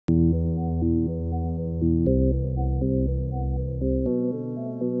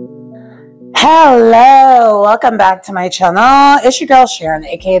Hello, welcome back to my channel. It's your girl Sharon,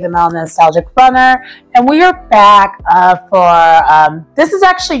 aka the Mel Nostalgic Runner, and we are back for this is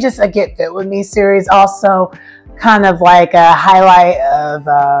actually just a Get Fit With Me series, also kind of like a highlight of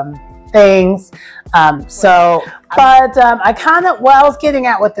things. I kind of, what I was getting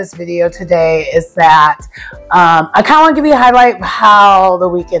at with this video today is that I kind of want to give you a highlight of how the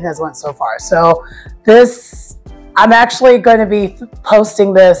weekend has went so far. So I'm actually going to be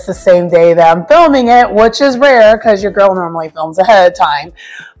posting this the same day that I'm filming it, which is rare because your girl normally films ahead of time.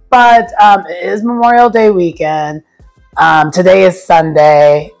 But it is Memorial Day weekend. Today is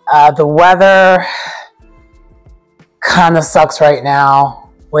Sunday. The weather kind of sucks right now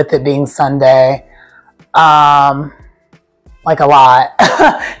with it being Sunday. Like a lot.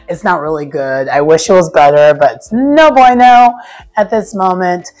 It's not really good. I wish it was better, but it's no bueno at this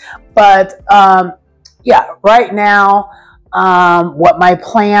moment. But yeah, right now, what my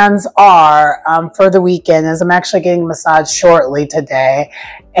plans are for the weekend is I'm actually getting a massage shortly today.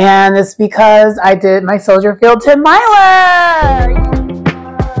 And it's because I did my Soldier Field 10 miler.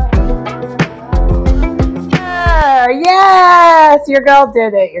 Yes, your girl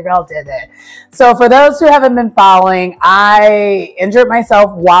did it. Your girl did it. So for those who haven't been following, I injured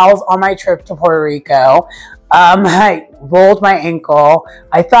myself while I was on my trip to Puerto Rico. I rolled my ankle.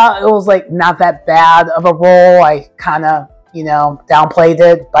 I thought it was like not that bad of a roll. I kind of, you know, downplayed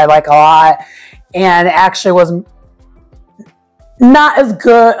it by like a lot, and it actually was not as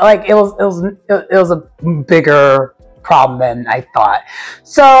good. Like it was a bigger problem than I thought.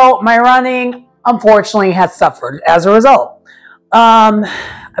 So my running, unfortunately, has suffered as a result.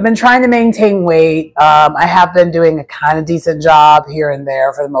 I've been trying to maintain weight. I have been doing a kind of decent job here and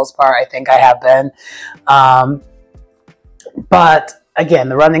there for the most part. I think I have been. But again,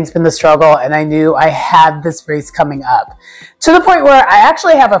 the running's been the struggle, and I knew I had this race coming up to the point where I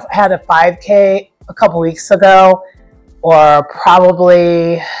actually had a 5K a couple weeks ago, or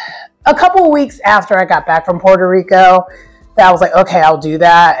probably a couple of weeks after I got back from Puerto Rico, that I was like, okay, I'll do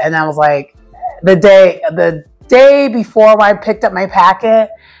that. And I was like, the day before I picked up my packet,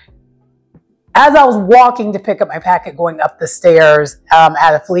 as I was walking to pick up my packet going up the stairs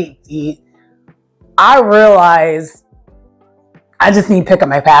at a Fleet Feet, I realized I just need to pick up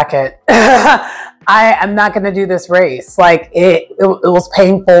my packet. I am not going to do this race. Like it was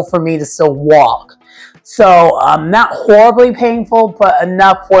painful for me to still walk. So not horribly painful, but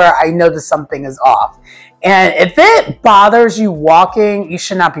enough where I noticed something is off. And if it bothers you walking, you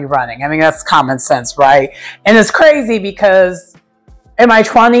should not be running. I mean, that's common sense, right? And it's crazy because in my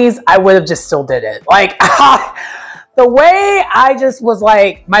 20s, I would have just still did it. Like the way I just was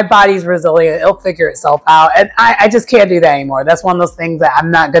like, my body's resilient. It'll figure itself out. And I just can't do that anymore. That's one of those things that I'm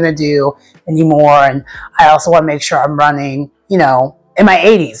not going to do anymore. And I also want to make sure I'm running, you know, in my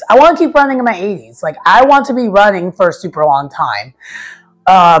 80s. I want to keep running in my 80s. Like I want to be running for a super long time.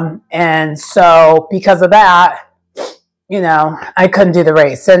 And so because of that, you know, I couldn't do the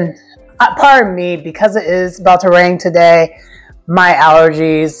race. And pardon me, because it is about to rain today, my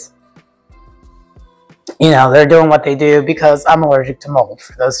allergies, you know, they're doing what they do because I'm allergic to mold,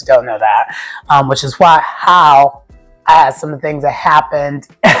 for those who don't know that, which is how I had some of the things that happened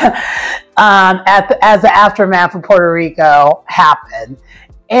as the aftermath of Puerto Rico happened.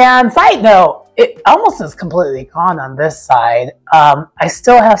 And side note, it almost is completely gone on this side. I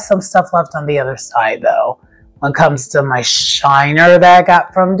still have some stuff left on the other side, though, when it comes to my shiner that I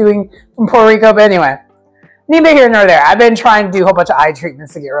got from Puerto Rico. But anyway, neither here nor there. I've been trying to do a whole bunch of eye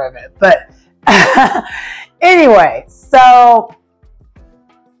treatments to get rid of it. But anyway, so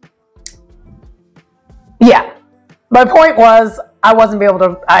yeah, my point was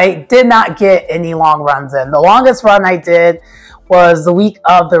I did not get any long runs in. The longest run I did was the week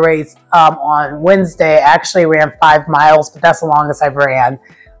of the race on Wednesday. I actually ran 5 miles, but that's the longest I've ran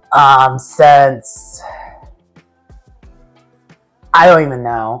since, I don't even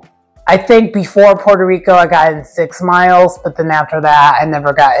know. I think before Puerto Rico, I got in 6 miles, but then after that, I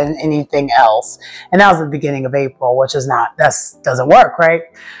never got in anything else. And that was the beginning of April, which is not, that doesn't work, right?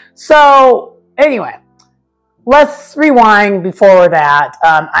 So anyway, let's rewind before that.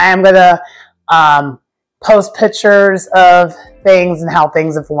 I am going to post pictures of things and how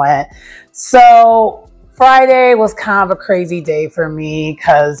things have went. So Friday was kind of a crazy day for me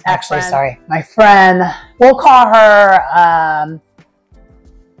because my friend, we'll call her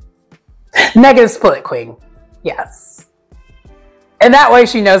Negative Split Queen. Yes. And that way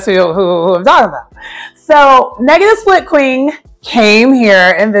she knows who I'm talking about. So Negative Split Queen came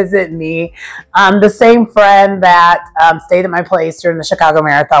here and visited me. The same friend that stayed at my place during the Chicago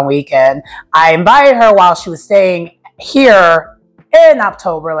Marathon weekend. I invited her while she was staying here in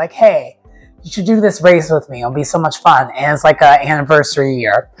October, like, hey, you should do this race with me. It'll be so much fun. And it's like an anniversary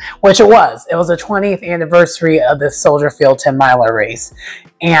year, which it was. It was the 20th anniversary of the Soldier Field 10 miler race.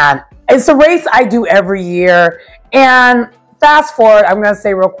 And it's a race I do every year. And fast forward, I'm going to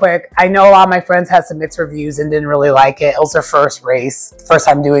say real quick, I know a lot of my friends had some mixed reviews and didn't really like it. It was their first race, first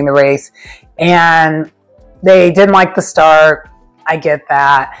time doing the race. And they didn't like the start. I get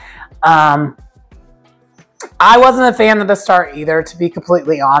that. I wasn't a fan of the start either, to be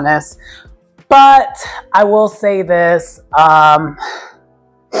completely honest. But I will say this. I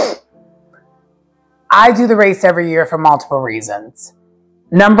do the race every year for multiple reasons.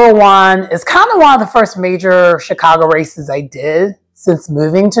 Number one, is kind of one of the first major Chicago races I did since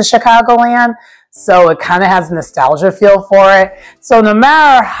moving to Chicagoland. So it kind of has a nostalgia feel for it. So no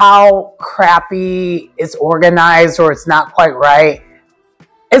matter how crappy it's organized or it's not quite right,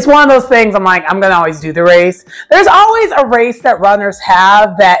 it's one of those things I'm like, I'm going to always do the race. There's always a race that runners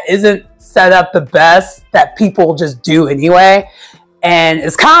have that isn't set up the best, that people just do anyway. And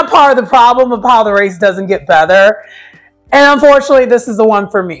it's kind of part of the problem of how the race doesn't get better. And unfortunately, this is the one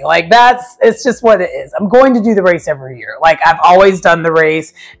for me. Like, it's just what it is. I'm going to do the race every year. Like, I've always done the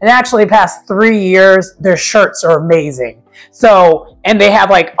race. And actually, the past 3 years, their shirts are amazing. So, and they have,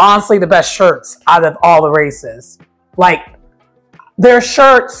 like, honestly, the best shirts out of all the races. Like, their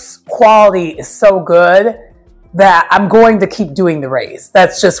shirts quality is so good that I'm going to keep doing the race.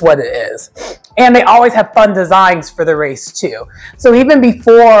 That's just what it is. And they always have fun designs for the race, too. So, even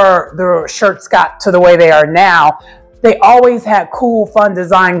before the shirts got to the way they are now, they always had cool, fun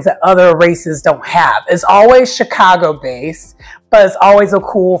designs that other races don't have. It's always Chicago-based, but it's always a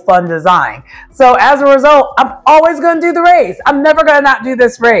cool, fun design. So as a result, I'm always going to do the race. I'm never going to not do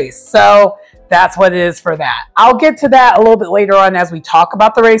this race. So that's what it is for that. I'll get to that a little bit later on as we talk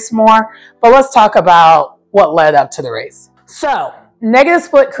about the race more, but let's talk about what led up to the race. So Negative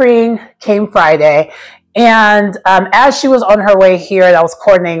Split Queen came Friday. And as she was on her way here, I was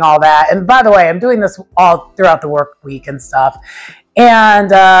coordinating all that. And by the way, I'm doing this all throughout the work week and stuff.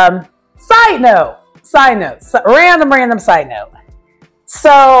 And side note, random side note.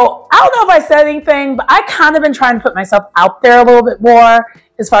 So I don't know if I said anything, but I kind of been trying to put myself out there a little bit more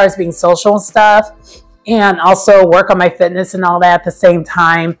as far as being social and stuff. And also work on my fitness and all that at the same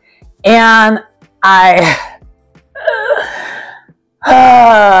time. And I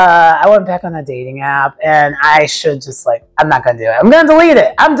went back on a dating app and I should just I'm not going to do it. I'm going to delete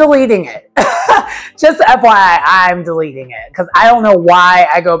it. I'm deleting it. Just FYI, I'm deleting it because I don't know why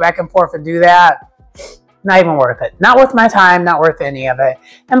I go back and forth and do that. Not even worth it. Not worth my time. Not worth any of it.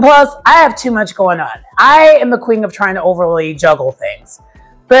 And plus, I have too much going on. I am the queen of trying to overly juggle things.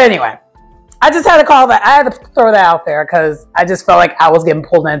 But anyway, I just had to call that. I had to throw that out there because I just felt like I was getting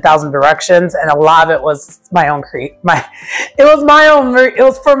pulled in 1,000 directions, and a lot of it was my own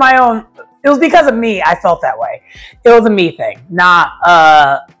it was because of me. I felt that way. It was a me thing, not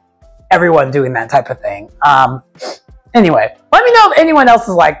everyone doing that type of thing. Anyway, let me know if anyone else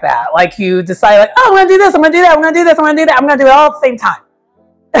is like that. Like you decide, like, oh, I'm gonna do this, I'm gonna do that, I'm gonna do this, I'm gonna do that, I'm gonna do it all at the same time.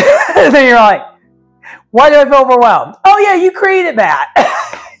 And then you're like, why do I feel overwhelmed? Oh yeah, you created that.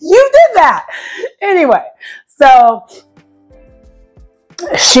 You did that. Anyway, so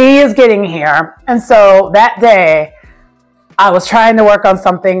she is getting here. And so that day, I was trying to work on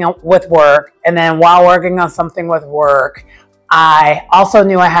something with work. And then while working on something with work, I also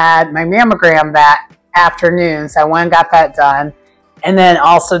knew I had my mammogram that afternoon. So I went and got that done. And then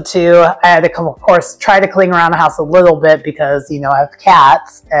also, too, I had to, of course, try to clean around the house a little bit because, you know, I have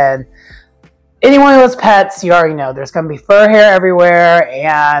cats. And anyone who has pets, you already know there's going to be fur hair everywhere,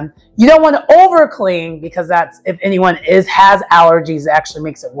 and you don't want to over clean because that's, if anyone has allergies, it actually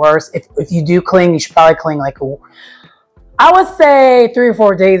makes it worse. If you do clean, you should probably clean I would say 3 or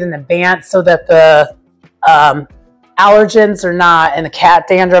 4 days in advance so that the allergens are not, and the cat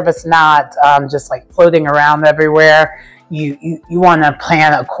dandruff is not just floating around everywhere. You want to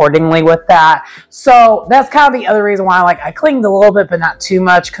plan accordingly with that. So that's kind of the other reason why I cleaned a little bit, but not too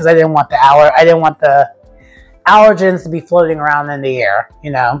much, because I didn't want the allergens to be floating around in the air, you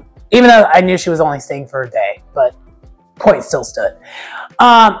know, even though I knew she was only staying for a day, but point still stood.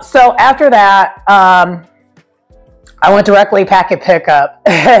 So after that, I went directly packet pickup.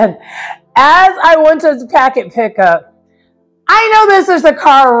 And as I went to the packet pickup, I know there's a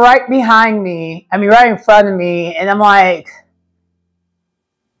car right behind me. I mean, right in front of me. And I'm like,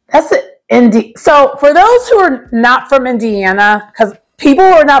 that's it. So for those who are not from Indiana, because people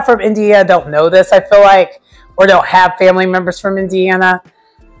who are not from Indiana don't know this, I feel like, or don't have family members from Indiana.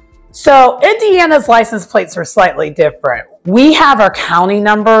 So Indiana's license plates are slightly different. We have our county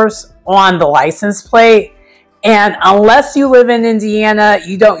numbers on the license plate. And unless you live in Indiana,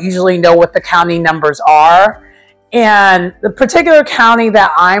 you don't usually know what the county numbers are. And the particular county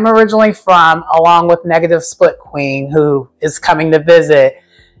that I'm originally from, along with Negative Split Queen, who is coming to visit,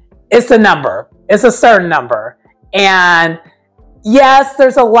 it's a number. It's a certain number. And yes,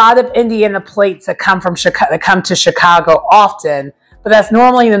 there's a lot of Indiana plates that come from Chicago, that come to Chicago often, but that's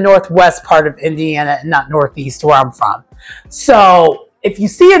normally the northwest part of Indiana and not northeast where I'm from. So if you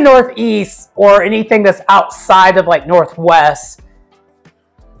see a northeast or anything that's outside of like northwest,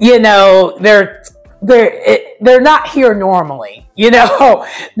 you know, they're not here normally. You know,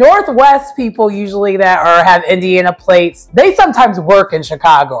 northwest people usually that are have Indiana plates, they sometimes work in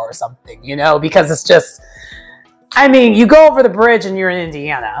Chicago or something, you know, because it's just, I mean, you go over the bridge and you're in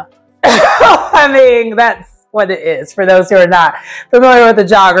Indiana. I mean, that's what it is for those who are not familiar with the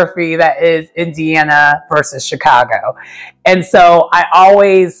geography that is Indiana versus Chicago. And so I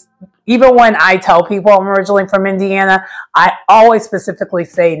always, even when I tell people I'm originally from Indiana, I always specifically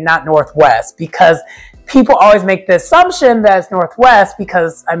say not Northwest, because people always make the assumption that it's Northwest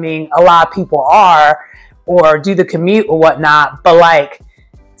because, I mean, a lot of people are or do the commute or whatnot. But like,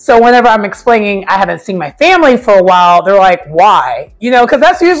 so whenever I'm explaining I haven't seen my family for a while, they're like, why? You know, because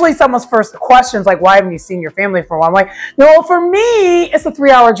that's usually someone's first questions, like, why haven't you seen your family for a while? I'm like, no, for me, it's a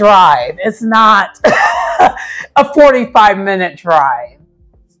 3-hour drive. It's not a 45-minute drive.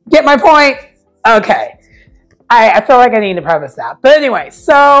 Get my point? Okay. I feel like I need to preface that. But anyway,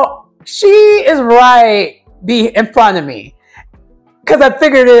 so she is right in front of me. Because I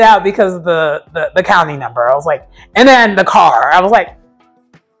figured it out because of the county number. I was like, and then the car. I was like,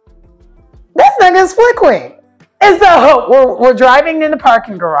 that's Negative Split Queen. And so we're driving in the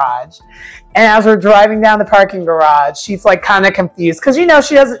parking garage. And as we're driving down the parking garage, she's like kind of confused. Because, you know,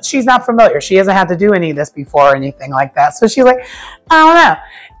 she's not familiar. She hasn't had to do any of this before or anything like that. So she's like, I don't know.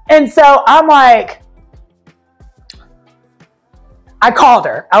 And so I'm like, I called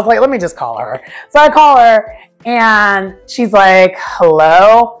her. I was like, let me just call her. So I call her and she's like,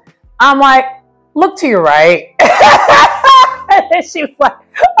 hello. I'm like, look to your right. And she was like,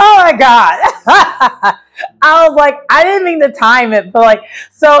 oh my God. I was like, I didn't mean to time it, but like,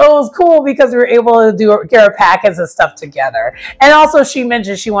 so it was cool because we were able to get our packets and stuff together. And also she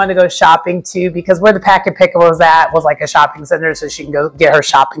mentioned she wanted to go shopping too, because where the packet picker was at was like a shopping center, so she can go get her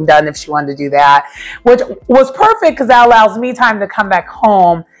shopping done if she wanted to do that, which was perfect because that allows me time to come back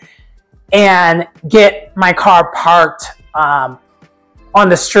home and get my car parked on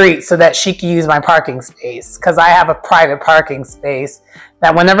the street so that she can use my parking space, because I have a private parking space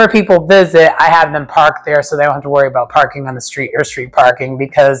that whenever people visit, I have them park there so they don't have to worry about parking on the street or street parking,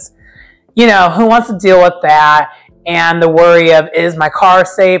 because, you know, who wants to deal with that and the worry of, is my car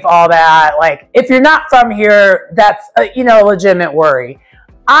safe, all that. Like, if you're not from here, that's a, you know, a legitimate worry.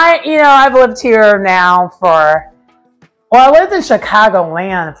 I've lived here now for, well, I lived in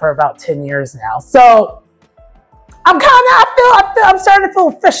Chicagoland for about 10 years now. So I'm starting to feel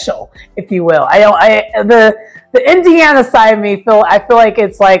official, if you will. The Indiana side of me I feel like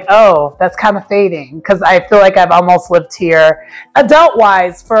it's like, oh, that's kind of fading, because I feel like I've almost lived here. Adult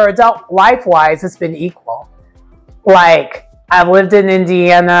life wise, it's been equal. Like, I've lived in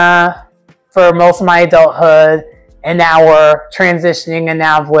Indiana for most of my adulthood, and now we're transitioning, and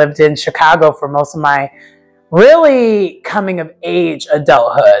now I've lived in Chicago for most of my really coming of age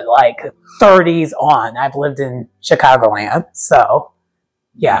adulthood, like 30s on. I've lived in Chicagoland. So,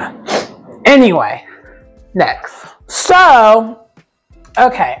 yeah. Anyway, next. So,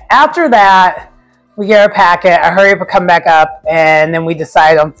 okay. After that, we get our packet. I hurry up and come back up, and then we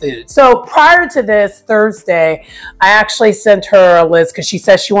decide on food. So, prior to this, Thursday, I actually sent her a list because she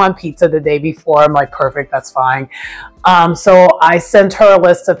said she wanted pizza the day before. I'm like, perfect, that's fine. So I sent her a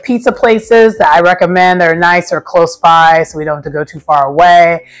list of pizza places that I recommend. They're nice or close by, so we don't have to go too far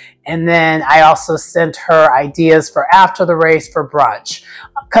away. And then I also sent her ideas for after the race for brunch,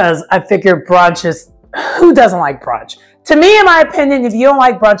 because I figured brunch is, who doesn't like brunch? To me, in my opinion, if you don't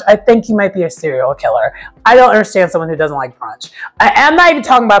like brunch, I think you might be a serial killer. I don't understand someone who doesn't like brunch. I'm not even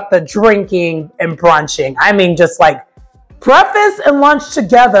talking about the drinking and brunching. I mean, just like breakfast and lunch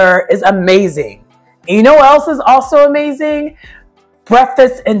together is amazing. And you know what else is also amazing?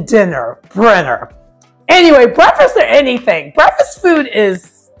 Breakfast and dinner. Brenner. Anyway, breakfast or anything. Breakfast food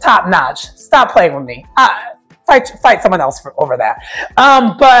is top notch. Stop playing with me. Fight someone else over that.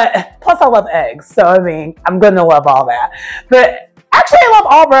 But plus I love eggs. So, I mean, I'm going to love all that. But actually, I love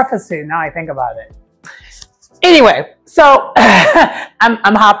all breakfast food now I think about it. Anyway, so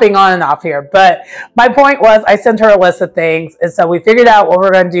I'm hopping on and off here. But my point was I sent her a list of things. And so we figured out what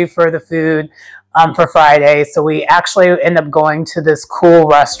we're going to do for the food for Friday. So we actually end up going to this cool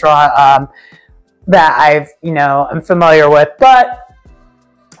restaurant. that I'm familiar with. But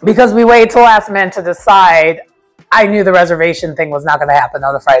because we waited till last minute to decide, I knew the reservation thing was not going to happen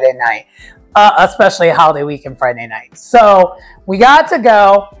on a Friday night, especially a holiday weekend Friday night. So we got to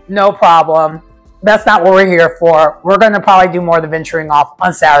go, no problem. That's not what we're here for. We're going to probably do more of the venturing off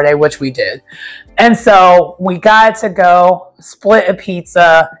on Saturday, which we did. And so we got to go, split a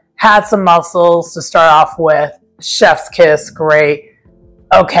pizza, had some mussels to start off with. Chef's kiss, great.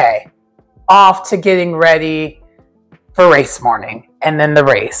 Okay, off to getting ready for race morning and then the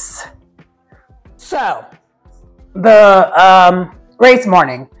race. So the race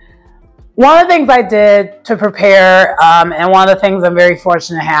morning. One of the things I did to prepare, and one of the things I'm very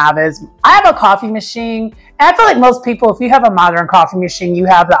fortunate to have, is I have a coffee machine. And I feel like most people, if you have a modern coffee machine, you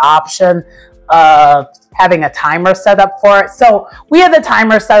have the option of having a timer set up for it. So we had the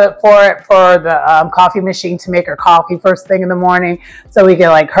timer set up for it for the coffee machine to make our coffee first thing in the morning, so we could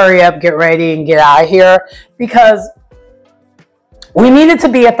like hurry up, get ready, and get out of here, because we needed to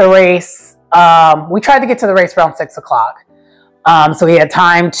be at the race. We tried to get to the race around 6 o'clock. So we had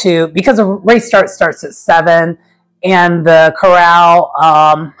time to, because the race starts at 7, and the corral,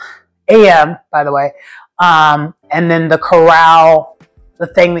 AM, by the way, and then the corral, the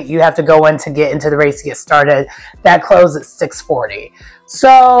thing that you have to go in to get into the race to get started, that closed at 6:40.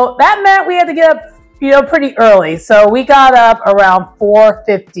 So that meant we had to get up, pretty early. So we got up around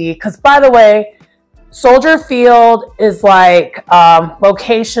 4:50, because by the way, Soldier Field is like,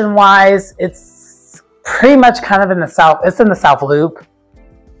 location-wise, it's pretty much kind of in the south. It's in the South Loop,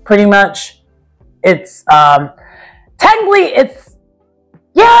 pretty much. It's, technically, it's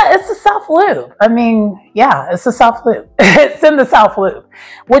the South Loop. I mean, yeah, it's the South Loop. It's in the South Loop,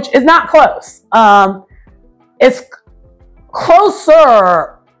 which is not close. It's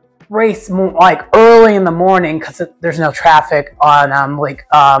closer like early in the morning, because there's no traffic on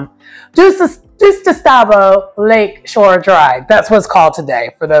Deuce Gustavo Lake Shore Drive. That's what it's called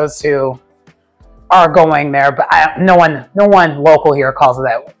today for those who are going there. But no one local here calls it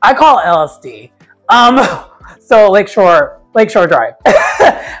that. I call it LSD. So Lake Shore Drive.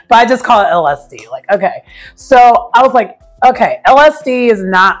 But I just call it LSD. Like, okay. So I was like, okay, LSD is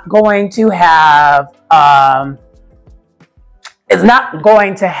not going to have a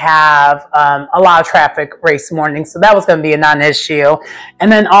lot of traffic race morning, so that was going to be a non-issue.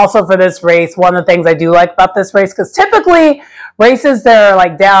 And then also for this race, one of the things I do like about this race, because typically races that are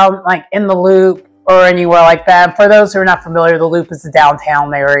like down like in the Loop or anywhere like that, for those who are not familiar, the Loop is the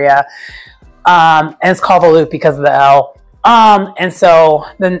downtown area, and it's called the Loop because of the L. And so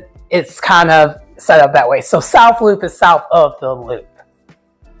then it's kind of set up that way. So South Loop is south of the Loop.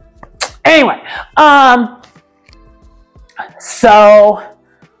 Anyway, so,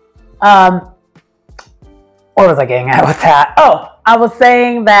 what was I getting at with that? Oh, I was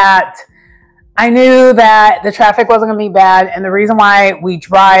saying that I knew that the traffic wasn't going to be bad, and the reason why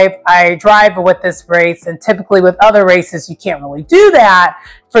I drive with this race, and typically with other races you can't really do that,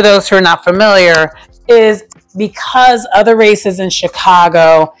 for those who are not familiar, is because other races in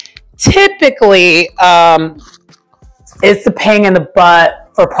Chicago typically it's a pain in the butt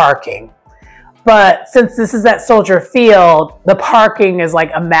for parking. But since this is at Soldier Field, the parking is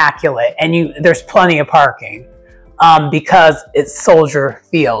like immaculate, and there's plenty of parking because it's Soldier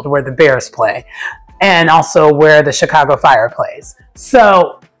Field where the Bears play, and also where the Chicago Fire plays.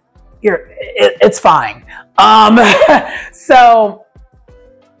 So it's fine. So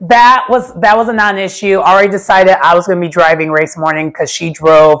that was a non-issue. I already decided I was going to be driving race morning because she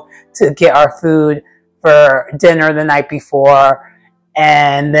drove to get our food for dinner the night before,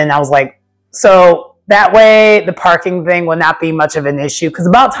 and then I was like, so that way the parking thing will not be much of an issue, because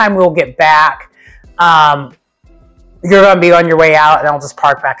about time we'll get back, you're going to be on your way out, and I'll just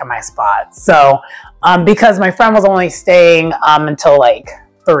park back in my spot. So because my friend was only staying until like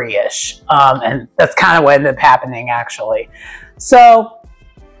 3-ish, and that's kind of what ended up happening actually. So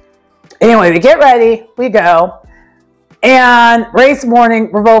anyway, we get ready, we go, and race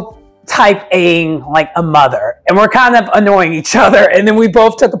morning, we're both type A-ing like a mother, and we're kind of annoying each other, and then we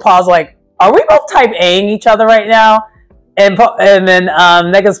both took a pause like, are we both type A-ing each other right now? And then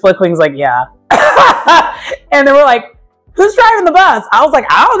Megan Splitwing's like, yeah. And then we're like, who's driving the bus? I was like,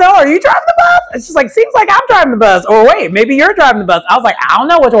 I don't know. Are you driving the bus? And she's like, seems like I'm driving the bus. Or wait, maybe you're driving the bus. I was like, I don't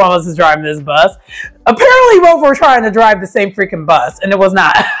know which one of us is driving this bus. Apparently both were trying to drive the same freaking bus, and it was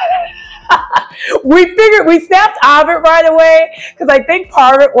not. We snapped out of it right away, because I think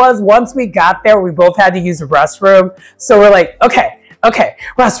part of it was once we got there, we both had to use the restroom. So we're like, okay,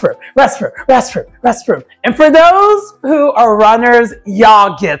 restroom. And for those who are runners,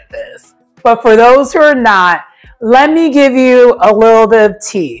 y'all get this. But for those who are not, let me give you a little bit of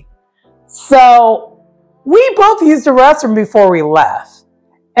tea. So we both used the restroom before we left.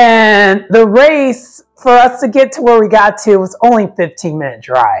 And the race for us to get to where we got to was only a 15-minute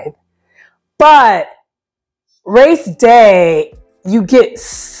drive. But race day, you get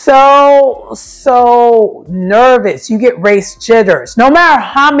so nervous. You get race jitters. No matter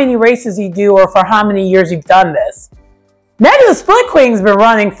how many races you do or for how many years you've done this. Negative Split Queen's been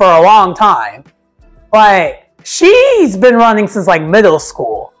running for a long time. Like, she's been running since like middle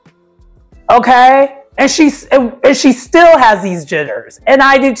school. Okay? And she still has these jitters. And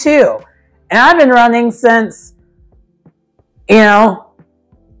I do too. And I've been running since,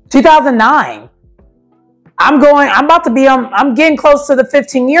 2009. I'm getting close to the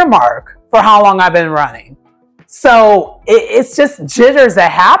 15-year mark for how long I've been running. So it's just jitters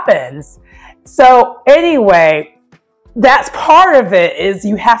that happens. So anyway, that's part of it, is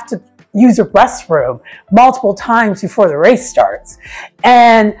you have to use a restroom multiple times before the race starts.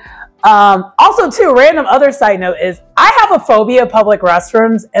 And also too, random other side note is I have a phobia of public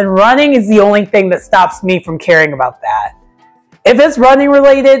restrooms, and running is the only thing that stops me from caring about that. If it's running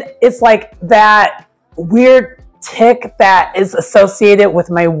related, it's like that weird tick that is associated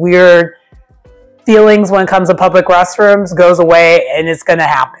with my weird feelings when it comes to public restrooms goes away, and it's gonna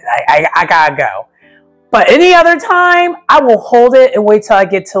happen. I gotta go. But any other time, I will hold it and wait till I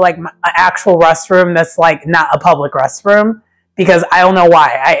get to like my actual restroom that's like not a public restroom, because I don't know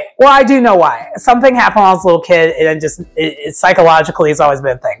why. I do know why. Something happened when I was a little kid, and it psychologically has always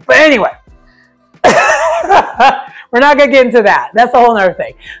been a thing. But anyway, we're not gonna get into that. That's a whole other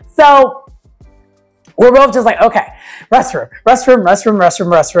thing. So we're both just like, okay,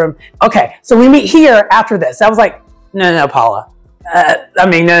 restroom. Okay, so we meet here after this. I was like, no, Paula.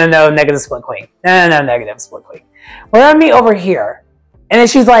 No, Negative Split Queen. No, Negative Split Queen. We're gonna meet over here. And then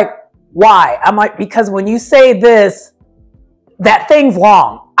she's like, why? I'm like, because when you say this, that thing's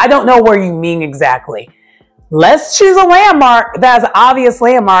long. I don't know where you mean exactly. Let's choose a landmark that has an obvious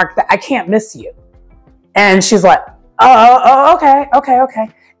landmark that I can't miss you. And she's like, okay.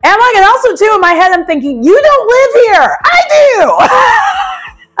 And I'm like, and also too, in my head, I'm thinking, you don't live here. I do.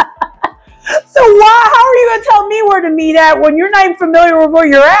 So how are you going to tell me where to meet at when you're not even familiar with where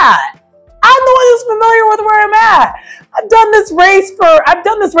you're at? I'm the one who's familiar with where I'm at. I've done this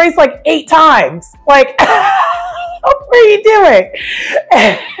race like 8 times. Like, what are you doing?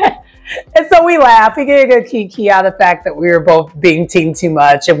 And so we laugh. We get a good kiki out of the fact that we were both being teamed too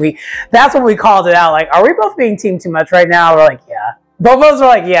much. And that's when we called it out. Like, are we both being teamed too much right now? We're like, yeah. Both of us were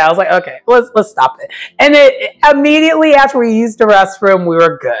like, yeah. I was like, okay, let's stop it. And it immediately after we used the restroom, we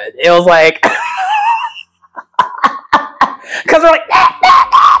were good. It was like, because we're like, nah.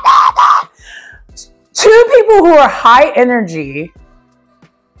 2 people who are high energy,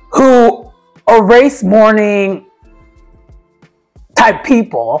 who are race morning type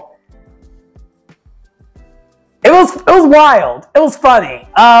people. It was wild. It was funny.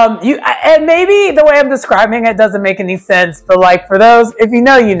 And maybe the way I'm describing it doesn't make any sense, but like for those, if you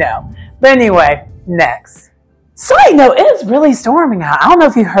know, you know. But anyway, next. Side note, it is really storming out. I don't know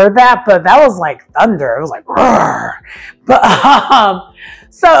if you heard that, but that was like thunder. It was like, roar. But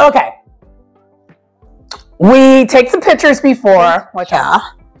so okay. We take some pictures before,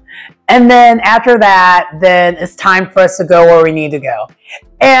 and then after that, then it's time for us to go where we need to go.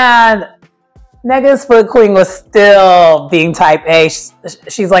 And Negative Split Queen was still being type A.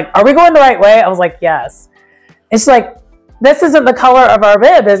 She's like, are we going the right way? I was like, yes. And she's like, this isn't the color of our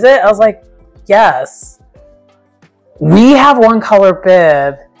bib, is it? I was like, yes. We have one color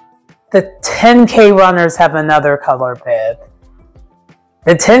bib. The 10K runners have another color bib.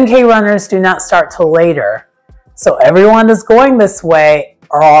 The 10K runners do not start till later. So everyone that's going this way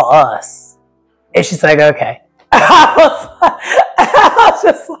are all us. And she's like, okay. I was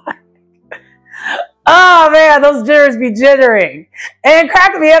just like, oh man, those jitters be jittering. And it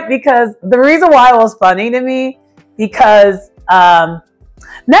cracked me up because the reason why it was funny to me, because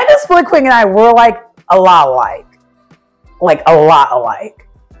Negative Split Queen and I were like a lot alike. Like a lot alike.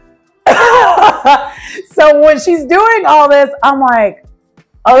 So when she's doing all this, I'm like,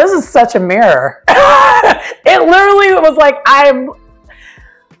 oh, this is such a mirror. It literally was like,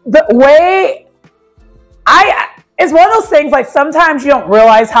 it's one of those things, like sometimes you don't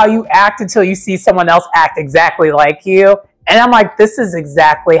realize how you act until you see someone else act exactly like you. And I'm like, this is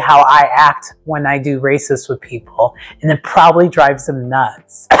exactly how I act when I do races with people. And it probably drives them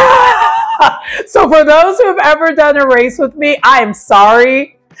nuts. So for those who have ever done a race with me, I am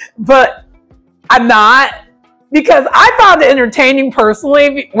sorry, but I'm not. Because I found it entertaining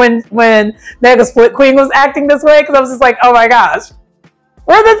personally when Mega Split Queen was acting this way, because I was just like, oh my gosh,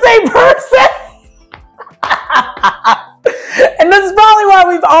 we're the same person. And this is probably why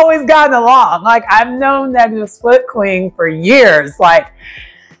we've always gotten along. Like, I've known Negative Split Queen for years. Like,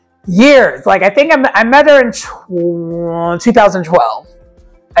 years. Like, I think I met her in 2012.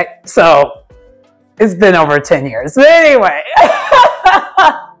 So, it's been over 10 years. But anyway.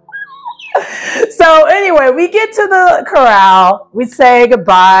 So, anyway, we get to the corral. We say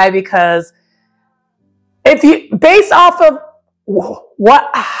goodbye because if you, based off of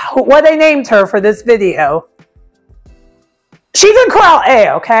what they named her for this video, she's in Corral A,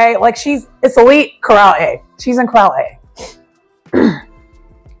 okay? Like, it's elite Corral A. She's in Corral A.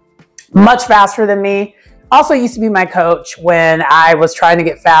 Much faster than me. Also used to be my coach when I was trying to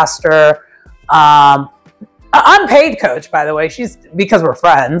get faster. Unpaid coach, by the way. Because we're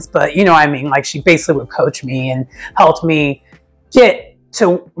friends, but you know what I mean? Like, she basically would coach me and helped me get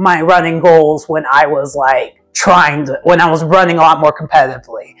to my running goals when I was like when I was running a lot more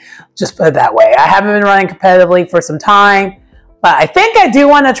competitively. Just put it that way. I haven't been running competitively for some time. But I think I do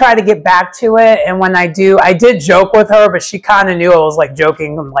want to try to get back to it. And when I do, I did joke with her, but she kind of knew I was like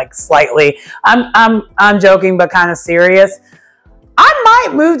joking, like slightly. I'm joking, but kind of serious. I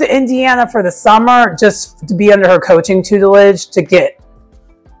might move to Indiana for the summer just to be under her coaching tutelage to get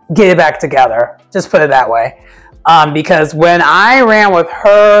it back together. Just put it that way. Because when I ran with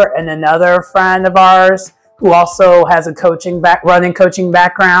her and another friend of ours who also has a running coaching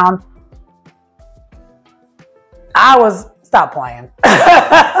background, stop playing.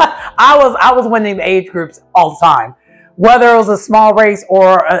 I was winning the age groups all the time. Whether it was a small race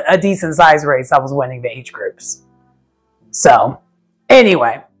or a decent sized race, I was winning the age groups. So,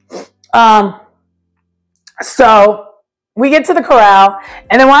 anyway. So, we get to the corral.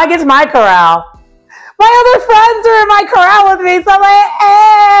 And then when I get to my corral, my other friends are in my corral with me. So I'm like,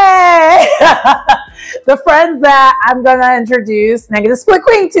 hey! The friends that I'm going to introduce Negative Split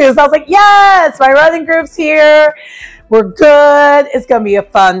Queen to. So I was like, yes, my running group's here. We're good. It's going to be a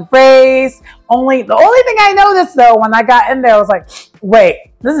fun race. The only thing I noticed, though, when I got in there, I was like,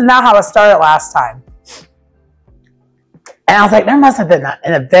 wait, this is not how it started last time. And I was like, there must have been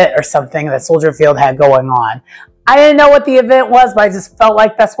an event or something that Soldier Field had going on. I didn't know what the event was, but I just felt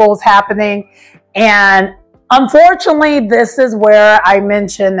like that's what was happening. And unfortunately, this is where I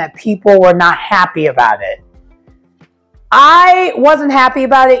mentioned that people were not happy about it. I wasn't happy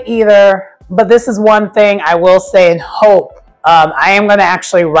about it either. But this is one thing I will say and hope. I am going to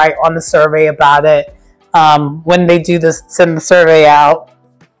actually write on the survey about it when they do this, send the survey out.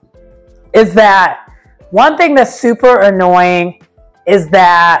 Is that one thing that's super annoying is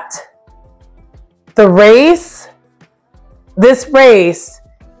that this race,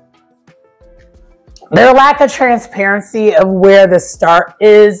 their lack of transparency of where the start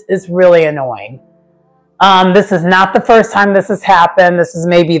is really annoying. This is not the first time this has happened. This is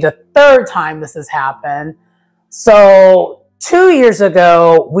maybe the third time this has happened. So 2 years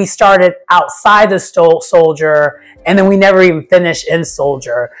ago, we started outside the Soldier, and then we never even finished in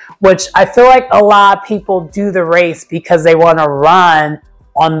Soldier, which I feel like a lot of people do the race because they want to run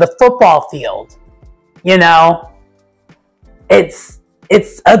on the football field. You know, it's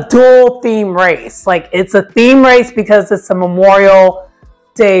a dual theme race. Like, it's a theme race because it's a Memorial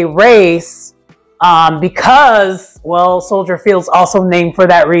Day race. Because, well, Soldier Field's also named for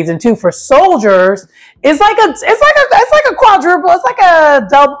that reason too. For soldiers, it's like a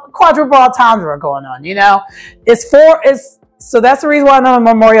quadruple entendre going on, you know? So that's the reason why the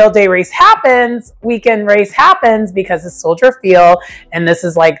Memorial Day race happens, weekend race happens, because it's Soldier Field, and this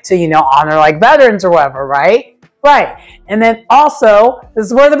is like to, you know, honor like veterans or whatever, right? Right. And then also, this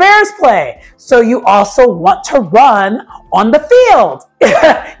is where the Bears play. So you also want to run on the field,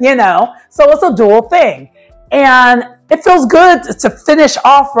 you know? So it's a dual thing. And it feels good to finish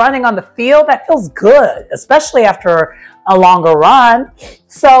off running on the field. That feels good, especially after a longer run.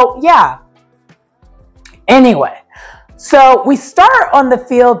 So, yeah. Anyway, so we start on the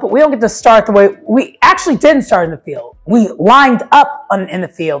field, but we don't get to start the way we actually didn't start in the field. We lined up in the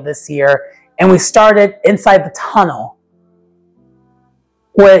field this year. And we started inside the tunnel,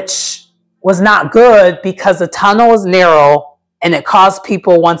 which was not good because the tunnel was narrow and it caused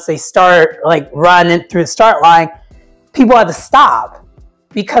people, once they start like running through the start line, people had to stop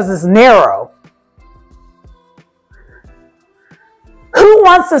because it's narrow. Who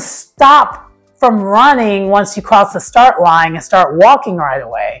wants to stop from running once you cross the start line and start walking right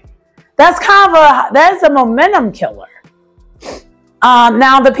away? That is a momentum killer.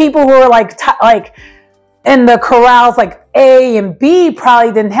 Now the people who are like in the corrals like A and B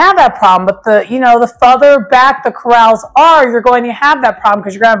probably didn't have that problem, but the further back the corrals are, you're going to have that problem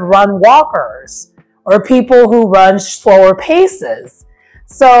because you're going to have run walkers or people who run slower paces.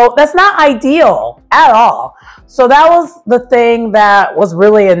 So that's not ideal at all. So that was the thing that was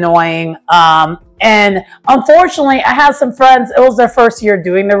really annoying. And unfortunately, I had some friends, it was their first year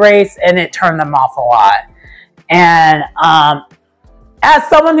doing the race, and it turned them off a lot. And as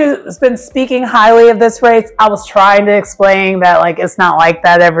someone who's been speaking highly of this race, I was trying to explain that like it's not like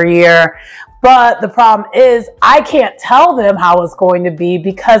that every year. But the problem is I can't tell them how it's going to be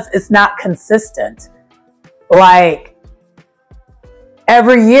because it's not consistent. Like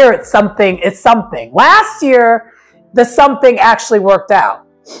every year it's something. Last year, the something actually worked out.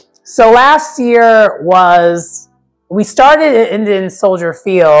 So last year we started at Indian Soldier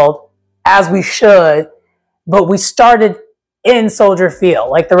Field as we should, but we started in Soldier Field.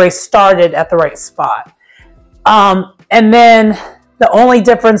 Like the race started at the right spot. And then the only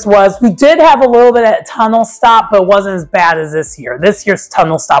difference was we did have a little bit of tunnel stop, but it wasn't as bad as this year. This year's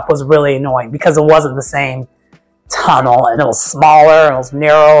tunnel stop was really annoying because it wasn't the same tunnel, and it was smaller, and it was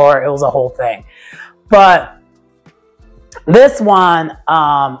narrower, it was a whole thing. But this one,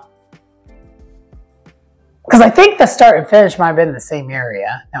 because I think the start and finish might have been in the same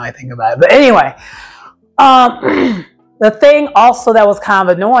area, now I think about it. But anyway, the thing also that was kind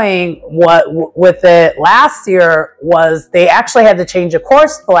of annoying with it last year was they actually had to change a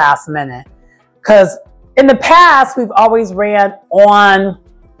course at the last minute. Because in the past, we've always ran on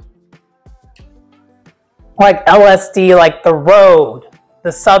like LSD, like the road,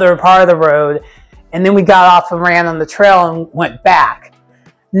 the southern part of the road. And then we got off and ran on the trail and went back.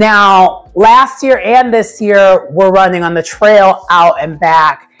 Now, last year and this year, we're running on the trail out and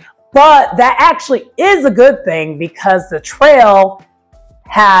back. But that actually is a good thing because the trail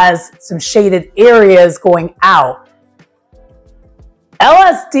has some shaded areas going out.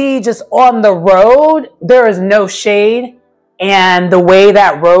 LSD, just on the road, there is no shade. And the way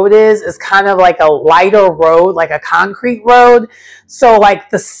that road is kind of like a lighter road, like a concrete road. So like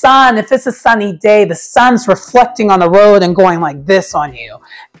the sun, if it's a sunny day, the sun's reflecting on the road and going like this on you.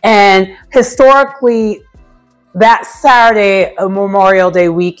 And historically, that Saturday, a Memorial Day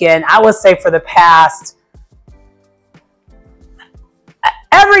weekend, I would say for the past,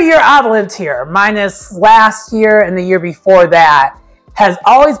 every year I've lived here, minus last year and the year before that, has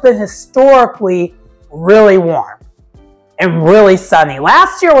always been historically really warm and really sunny.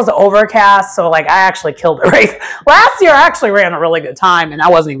 Last year was overcast, so like I actually killed the race. Last year I actually ran a really good time, and I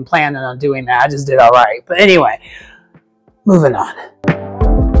wasn't even planning on doing that. I just did all right. But anyway, moving on.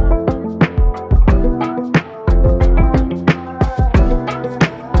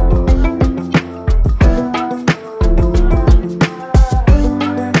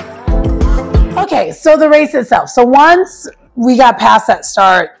 Okay, so the race itself. So once we got past that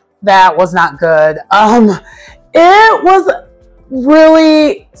start, that was not good. It was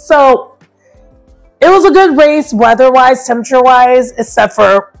really, so it was a good race weather-wise, temperature-wise, except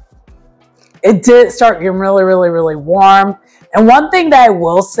for it did start getting really, really, really warm. And one thing that I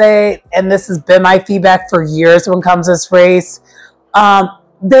will say, and this has been my feedback for years when it comes to this race,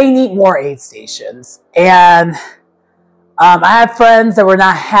 they need more aid stations. And I had friends that were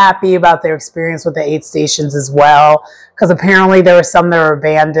not happy about their experience with the aid stations as well, because apparently there were some that were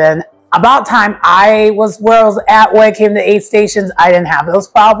abandoned. About time I was where I was at when it came to aid stations, I didn't have those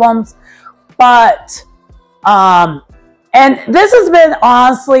problems. But, and this has been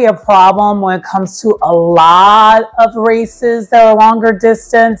honestly a problem when it comes to a lot of races that are longer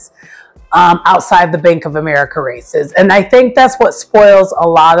distance outside the Bank of America races. And I think that's what spoils a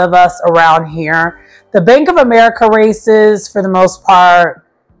lot of us around here. The Bank of America races, for the most part,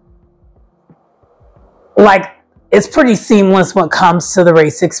 like, it's pretty seamless when it comes to the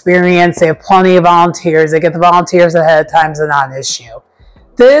race experience. They have plenty of volunteers. They get the volunteers ahead of time, so not an issue.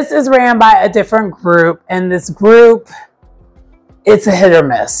 This is ran by a different group, and this group, it's a hit or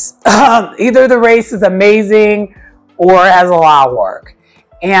miss. Either the race is amazing or it has a lot of work.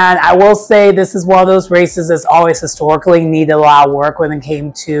 And I will say this is one of those races that's always historically needed a lot of work when it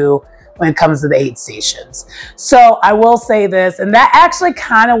comes to the aid stations. So I will say this, and that actually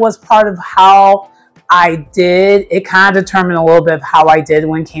kind of was part of how I did. It kind of determined a little bit of how I did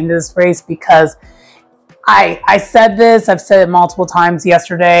when it came to this race, because I said this, I've said it multiple times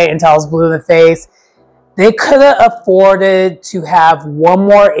yesterday until I was blue in the face. They could have afforded to have one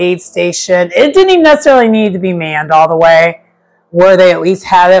more aid station. It didn't even necessarily need to be manned all the way, where they at least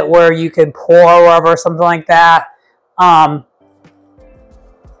had it where you could pour or something like that.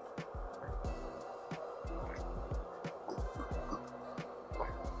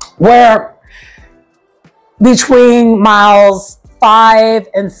 Where between miles 5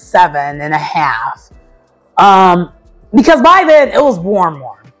 and 7.5. Because by then it was warm.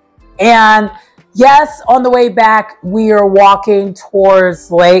 And Yes, on the way back, we are walking towards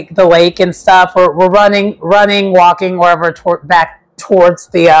the lake and stuff. We're running, walking wherever back towards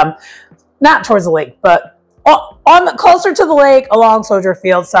the, not towards the lake, but closer to the lake along Soldier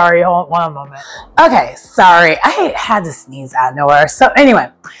Field. Sorry, hold on one moment. Okay, sorry. I had to sneeze out of nowhere. So anyway,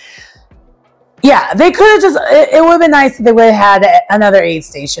 yeah, they could have just, it would have been nice if they would have had another aid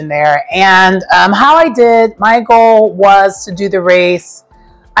station there. And how I did, my goal was to do the race.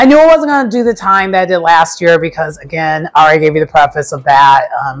 I knew I wasn't going to do the time that I did last year because, again, I already gave you the preface of that.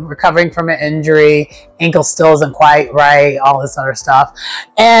 Recovering from an injury, ankle still isn't quite right, all this other stuff.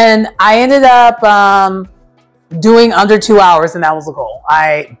 And I ended up doing under 2 hours, and that was the goal.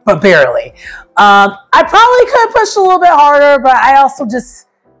 But barely. I probably could have pushed a little bit harder, but I also just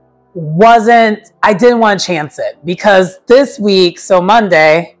I didn't want to chance it because this week, so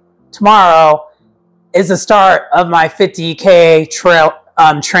Monday, tomorrow, is the start of my 50K trail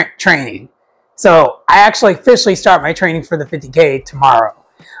training. So I actually officially start my training for the 50K tomorrow.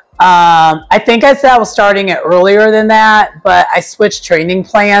 I think I said I was starting it earlier than that, but I switched training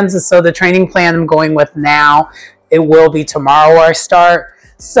plans. And so the training plan I'm going with now, it will be tomorrow where I start.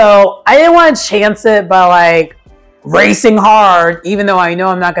 So I didn't want to chance it by like racing hard, even though I know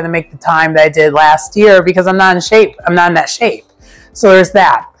I'm not going to make the time that I did last year because I'm not in shape. I'm not in that shape. So there's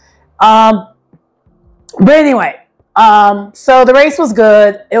that. But anyway, so the race was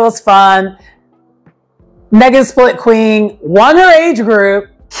good. It was fun. Megan Split Queen won her age group,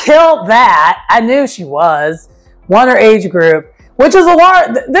 killed that. I knew she was. Won her age group, which is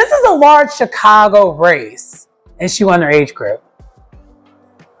this is a large Chicago race, and she won her age group.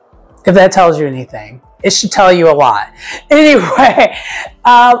 If that tells you anything, it should tell you a lot. Anyway,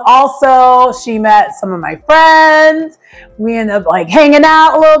 also she met some of my friends. We ended up like hanging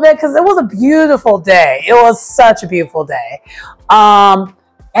out a little bit because it was a beautiful day. It was such a beautiful day.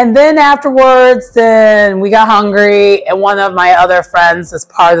 And then afterwards, then we got hungry, and one of my other friends is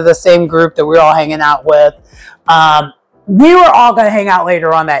part of the same group that we were all hanging out with. We were all going to hang out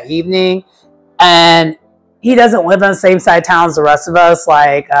later on that evening, and he doesn't live on the same side of town as the rest of us.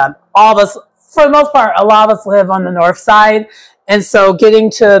 Like all of us, for the most part, a lot of us live on the north side. And so getting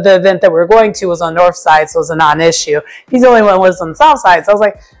to the event that we were going to was on the north side, so it was a non-issue. He's the only one who lives on the south side. So I was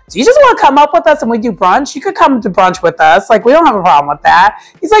like, do you just want to come up with us and we do brunch? You could come to brunch with us. Like, we don't have a problem with that.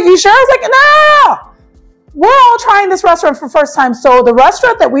 He's like, you sure? I was like, no! We're all trying this restaurant for the first time. So the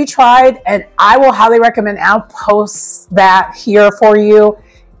restaurant that we tried, and I will highly recommend, I'll post that here for you,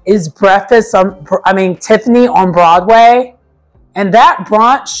 is Tiffany on Broadway. And that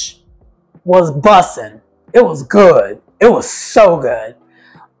brunch was bussin'. It was good. It was so good.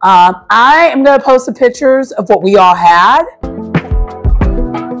 I am going to post the pictures of what we all had.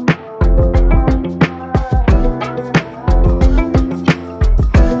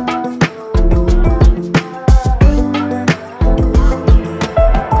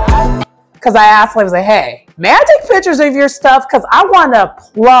 Because I asked, I was like, hey, may I take pictures of your stuff? Because I want to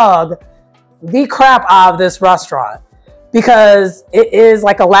plug the crap out of this restaurant. Because it is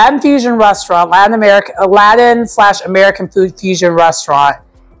like a Latin fusion restaurant, Latin/American food fusion restaurant.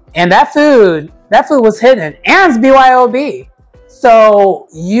 And that food was hidden. And it's BYOB. So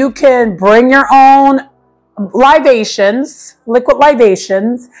you can bring your own libations, liquid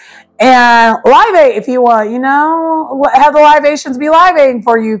libations, and libate if you want, have the libations be libating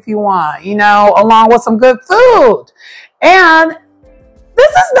for you if you want, along with some good food. And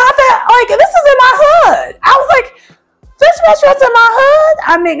this is not that, this is in my hood. I was like, this restaurant's in my hood.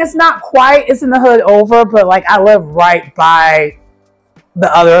 I mean, it's not quite, it's in the hood over, but I live right by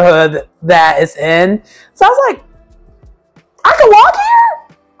the other hood that it's in. So I was like, I can walk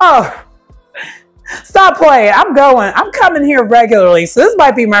here? Oh, stop playing. I'm coming here regularly. So this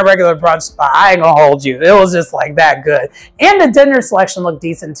might be my regular brunch spot. I ain't gonna hold you. It was just that good. And the dinner selection looked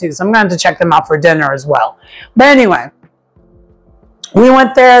decent too. So I'm going to have to check them out for dinner as well. But anyway, we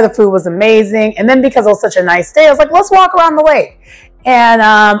went there. The food was amazing. And then because it was such a nice day, I was like, let's walk around the lake. And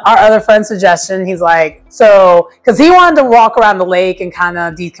our other friend's suggestion, he's like, because he wanted to walk around the lake and kind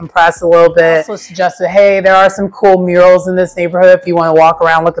of decompress a little bit. Also suggested, hey, there are some cool murals in this neighborhood if you want to walk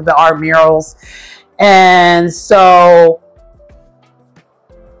around, look at the art murals. And so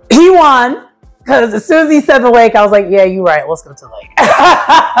he won, because as soon as he said the lake, I was like, yeah, you're right. Let's go to the lake.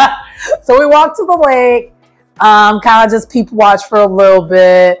 So we walked to the lake. Kind of just people watch for a little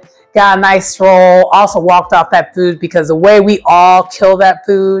bit, got a nice stroll, also walked off that food because the way we all killed that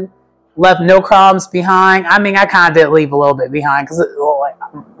food, left no crumbs behind. I mean, I kind of did leave a little bit behind because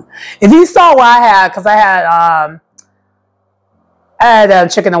if you saw what I had, because I had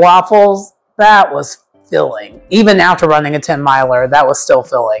chicken and waffles, that was filling. Even after running a 10 miler, that was still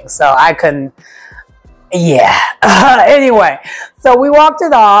filling. So I couldn't Yeah. Anyway, so we walked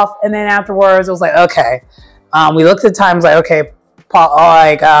it off, and then afterwards it was like, okay. We looked at times like, okay, Paul,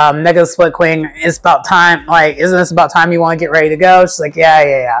 like Negative Split Queen, it's about time. Like, isn't this about time you want to get ready to go? She's like,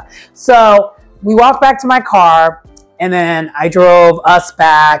 yeah. So we walked back to my car, and then I drove us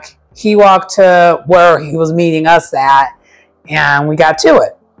back. He walked to where he was meeting us at, and we got to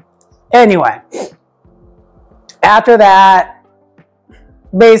it. Anyway, after that,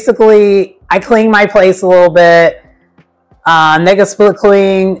 basically, I cleaned my place a little bit. Negative Split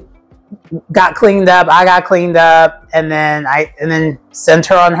Queen got cleaned up. I got cleaned up, and then sent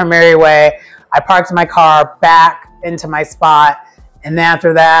her on her merry way. I parked my car back into my spot, and then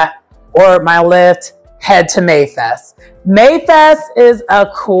after that, ordered my Lyft, head to Mayfest. Mayfest is a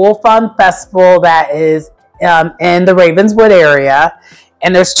cool, fun festival that is in the Ravenswood area,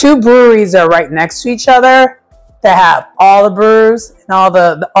 and there's two breweries that are right next to each other that have all the brews and all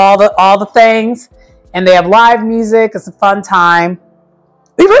the things, and they have live music. It's a fun time.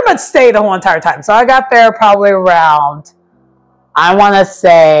 We pretty much stayed the whole entire time. So I got there probably around, I want to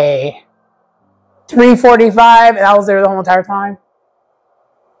say 3:45, and I was there the whole entire time.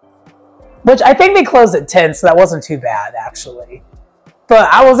 Which I think they closed at 10, so that wasn't too bad, actually. But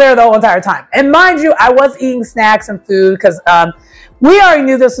I was there the whole entire time. And mind you, I was eating snacks and food because we already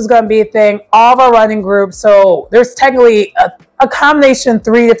knew this was going to be a thing. All of our running groups, so there's technically a combination of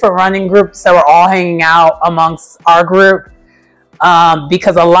 3 different running groups that were all hanging out amongst our group.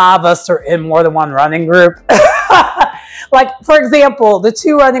 Because a lot of us are in more than one running group. Like, for example, the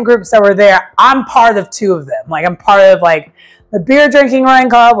 2 running groups that were there, I'm part of 2 of them. Like, I'm part of, like, the beer drinking running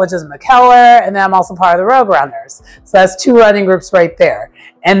club, which is McKellar, and then I'm also part of the Rogue Runners. So that's 2 running groups right there.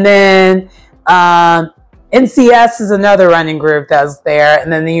 And then NCS is another running group that's there, and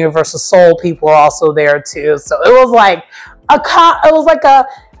then the Universal Soul people are also there too. So it was like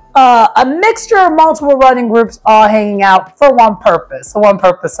a mixture of multiple running groups all hanging out for one purpose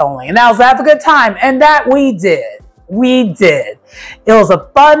only, and that was to have a good time, and that we did. It was a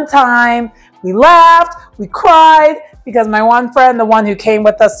fun time. We laughed, we cried, because my one friend, the one who came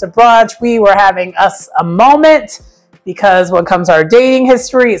with us to brunch, we were having us a moment, because when it comes to our dating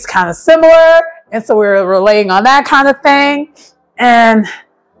history, it's kind of similar, and so we were relating on that kind of thing, and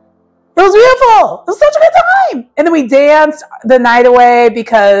it was beautiful. It was such a good time. And then we danced the night away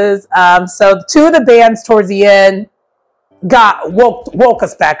because so 2 of the bands towards the end woke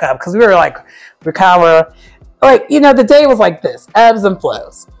us back up, because we were kind of like, you know, the day was like this, ebbs and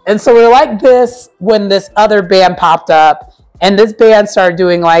flows. And so we were like this when this other band popped up, and this band started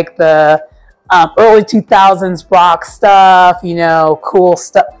doing like the early 2000s rock stuff, you know, cool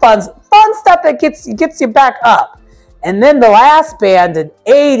stuff, fun stuff that gets you back up. And then the last band did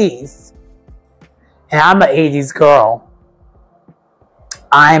 80s. And I'm an 80s girl.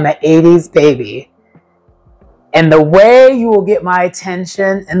 I'm an 80s baby. And the way you will get my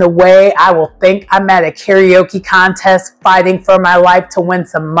attention, and the way I will think I'm at a karaoke contest fighting for my life to win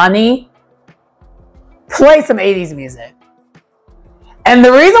some money, play some 80s music. And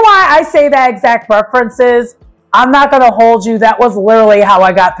the reason why I say that exact reference is, I'm not going to hold you, that was literally how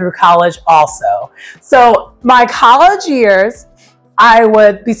I got through college also. So my college years, I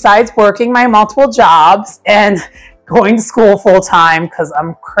would, besides working my multiple jobs and going to school full time because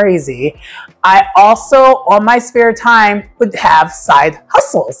I'm crazy, I also, on my spare time, would have side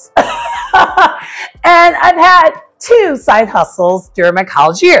hustles. And I've had 2 side hustles during my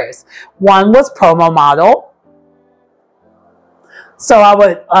college years. One was promo model. So I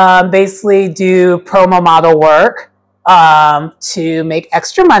would basically do promo model work to make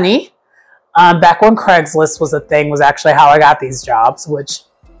extra money. Back when Craigslist was a thing, was actually how I got these jobs, which,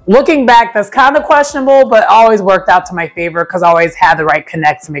 looking back, that's kind of questionable, but always worked out to my favor because I always had the right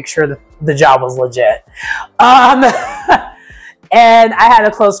connect to make sure that the job was legit. And I had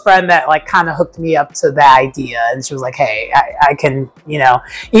a close friend that like kind of hooked me up to the idea, and she was like, hey, I can, you know,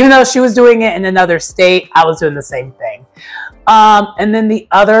 even though she was doing it in another state, I was doing the same thing. And then the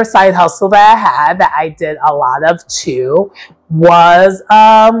other side hustle that I had that I did a lot of too was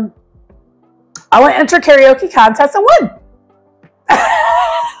I went enter karaoke contests and won.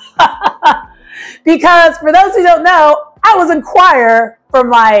 Because for those who don't know, I was in choir from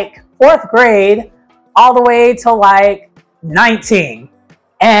like 4th grade all the way to like 19.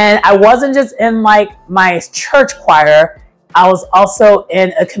 And I wasn't just in like my church choir, I was also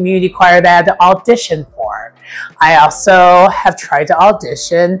in a community choir that I had to audition for. I also have tried to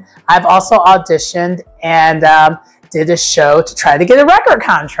audition. I've also auditioned and did a show to try to get a record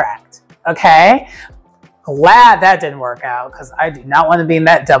contract. Okay? Glad that didn't work out because I do not want to be in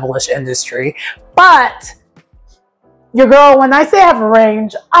that devilish industry. But your girl, when I say I have a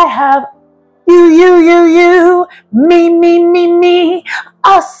range, I have You, me,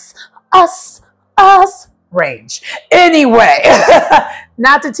 us, range. Anyway,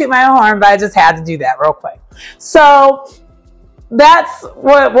 not to toot my own horn, but I just had to do that real quick. So that's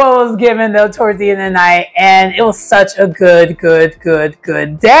what was given though towards the end of the night, and it was such a good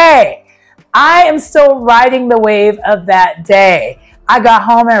day. I am still riding the wave of that day. I got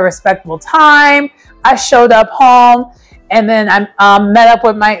home at a respectable time. I showed up home, and then I met up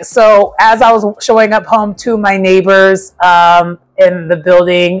with so as I was showing up home, two of my neighbors in the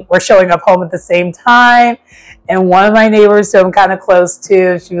building were showing up home at the same time. And one of my neighbors, who I'm kind of close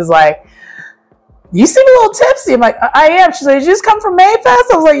to, she was like, "You seem a little tipsy." I'm like, "I am." She's like, "Did you just come from Mayfest?"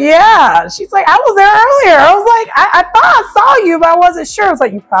 I was like, "Yeah." She's like, "I was there earlier." I was like, I thought I saw you, but I wasn't sure. I was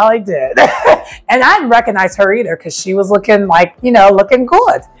like, "You probably did." And I didn't recognize her either because she was looking like, looking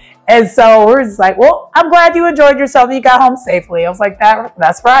good. And so we're just like, "Well, I'm glad you enjoyed yourself and you got home safely." I was like,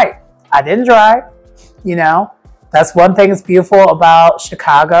 that's right. I didn't drive. That's one thing that's beautiful about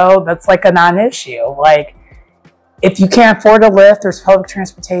Chicago. That's like a non-issue. Like, if you can't afford a Lyft, there's public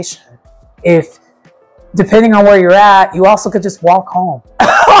transportation. Depending on where you're at, you also could just walk home.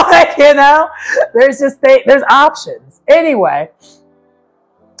 There's options. Anyway,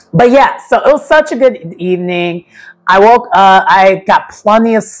 but yeah, so it was such a good evening. I woke up, I got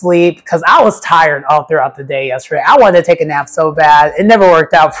plenty of sleep because I was tired all throughout the day yesterday. I wanted to take a nap so bad. It never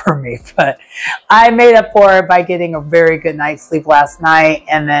worked out for me, but I made up for it by getting a very good night's sleep last night.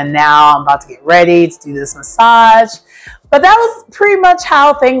 And then now I'm about to get ready to do this massage. But that was pretty much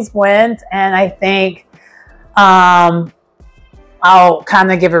how things went. And I think I'll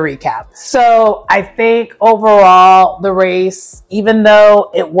kind of give a recap. So I think overall the race, even though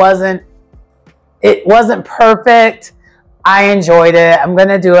it wasn't perfect, I enjoyed it. I'm going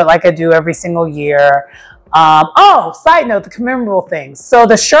to do it like I do every single year. Side note, the commemorable things. So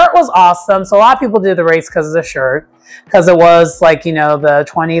the shirt was awesome. So a lot of people did the race because of the shirt, because it was like, the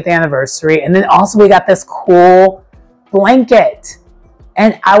 20th anniversary. And then also we got this cool blanket.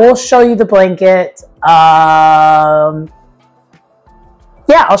 And I will show you the blanket.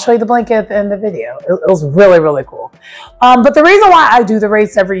 Yeah, I'll show you the blanket in the video. It was really cool. But the reason why I do the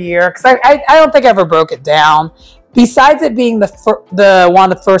race every year, because I don't think I ever broke it down. Besides it being one of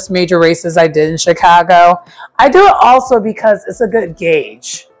the first major races I did in Chicago, I do it also because it's a good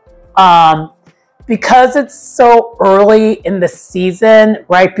gauge. Because it's so early in the season,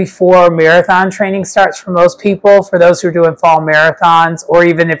 right before marathon training starts for most people, for those who are doing fall marathons, or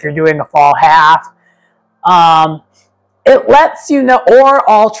even if you're doing a fall half, it lets you know, or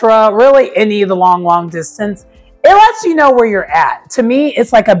ultra, really any of the long distance, it lets you know where you're at. To me,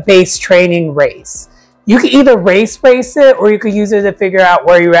 it's like a base training race. You can either race it, or you could use it to figure out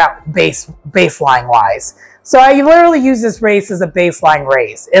where you're at baseline wise. So I literally use this race as a baseline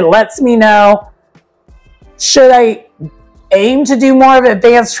race. It lets me know, should I aim to do more of an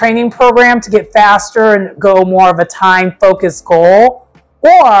advanced training program to get faster and go more of a time-focused goal?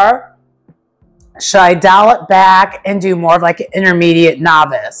 Or should I dial it back and do more of like an intermediate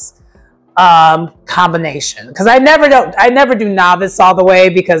novice combination? Because I never do novice all the way,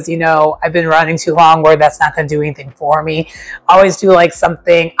 because I've been running too long where that's not going to do anything for me. I always do like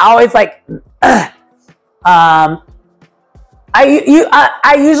something. I always like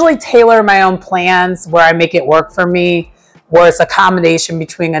I usually tailor my own plans where I make it work for me, where it's a combination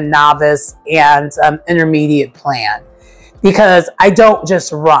between a novice and intermediate plan, because I don't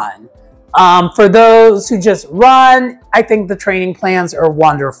just run. For those who just run, I think the training plans are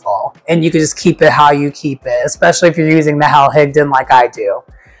wonderful, and you can just keep it how you keep it, especially if you're using the Hal Higdon like I do.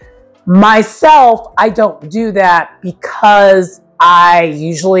 Myself, I don't do that because I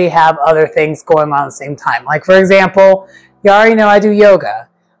usually have other things going on at the same time. Like, for example, you already know I do yoga.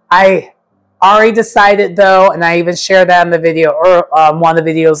 I already decided though, and I even shared that in the video, or one of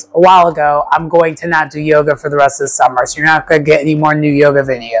the videos a while ago, I'm going to not do yoga for the rest of the summer. So you're not going to get any more new yoga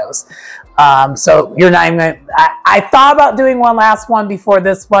videos. So you're not even going to, I thought about doing one last one before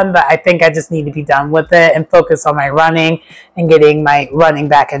this one, but I think I just need to be done with it and focus on my running and getting my running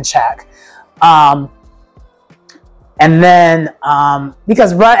back in check. And then,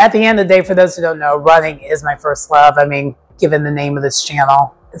 because at the end of the day, for those who don't know, running is my first love. I mean, given the name of this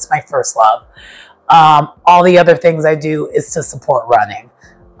channel, it's my first love. All the other things I do is to support running.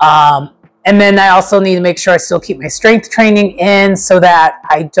 And then I also need to make sure I still keep my strength training in so that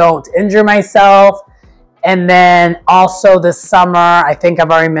I don't injure myself. And then also this summer, I think I've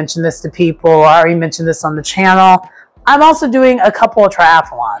already mentioned this to people, I already mentioned this on the channel, I'm also doing a couple of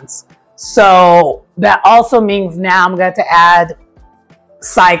triathlons. So that also means now I'm going to add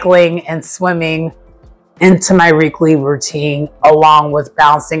cycling and swimming into my weekly routine, along with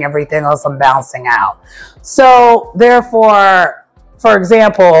balancing everything else I'm balancing out. So therefore, for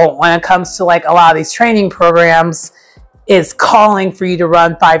example, when it comes to like a lot of these training programs, is calling for you to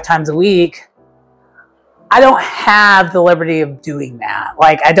run 5 times a week. I don't have the liberty of doing that.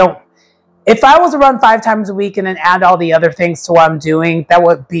 Like, I don't, if I was to run 5 times a week and then add all the other things to what I'm doing, I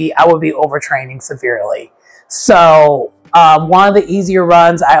would be overtraining severely. So one of the easier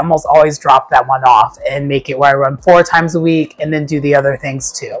runs, I almost always drop that one off and make it where I run 4 times a week and then do the other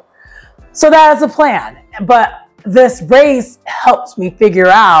things too. So that is the plan. But this race helps me figure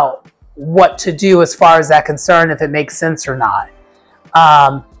out what to do as far as that concerned, if it makes sense or not.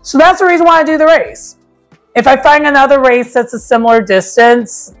 So that's the reason why I do the race. If I find another race that's a similar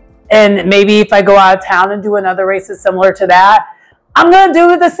distance, and maybe if I go out of town and do another race that's similar to that, I'm going to do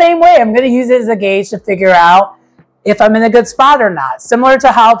it the same way. I'm going to use it as a gauge to figure out if I'm in a good spot or not. Similar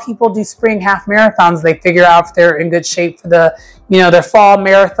to how people do spring half marathons, they figure out if they're in good shape for the, their fall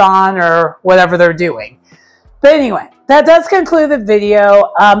marathon or whatever they're doing. But anyway, that does conclude the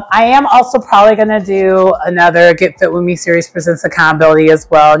video. I am also probably going to do another Get Fit With Me series presents accountability as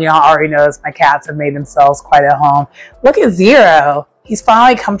well. I already noticed my cats have made themselves quite at home. Look at Zero. He's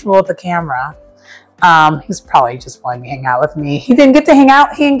finally comfortable with the camera. He's probably just wanting to hang out with me. He didn't get to hang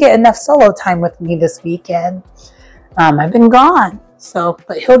out. He didn't get enough solo time with me this weekend. I've been gone.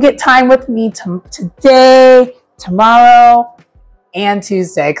 But he'll get time with me today, tomorrow, and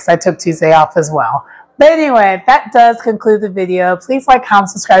Tuesday, because I took Tuesday off as well. But anyway, that does conclude the video. Please like, comment,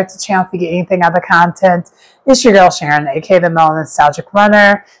 subscribe to the channel if you get anything out of the content. It's your girl Sharon, aka the Mellow Nostalgic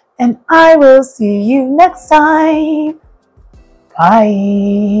Runner, and I will see you next time. Bye.